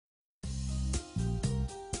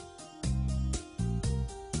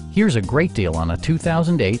Here's a great deal on a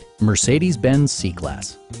 2008 Mercedes-Benz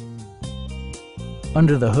C-Class.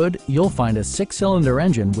 Under the hood, you'll find a 6-cylinder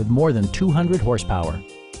engine with more than 200 horsepower.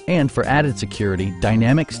 And for added security,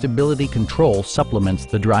 dynamic stability control supplements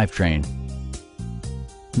the drivetrain.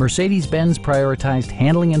 Mercedes-Benz prioritized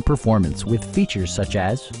handling and performance with features such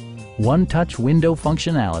as one-touch window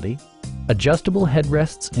functionality, adjustable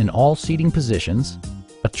headrests in all seating positions,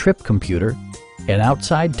 a trip computer, an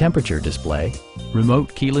outside temperature display,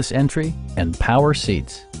 remote keyless entry, and power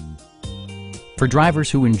seats. For drivers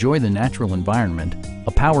who enjoy the natural environment,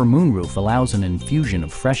 a power moonroof allows an infusion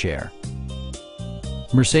of fresh air.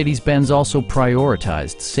 Mercedes-Benz also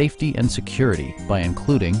prioritized safety and security by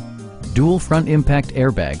including dual front impact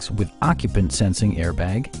airbags with occupant sensing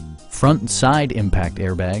airbag, front and side impact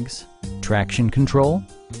airbags, traction control,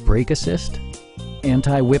 brake assist,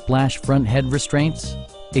 anti-whiplash front head restraints,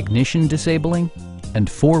 ignition disabling, and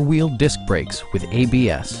 4-wheel disc brakes with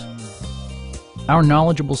ABS. Our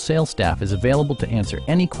knowledgeable sales staff is available to answer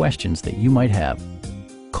any questions that you might have.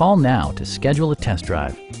 Call now to schedule a test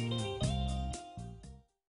drive.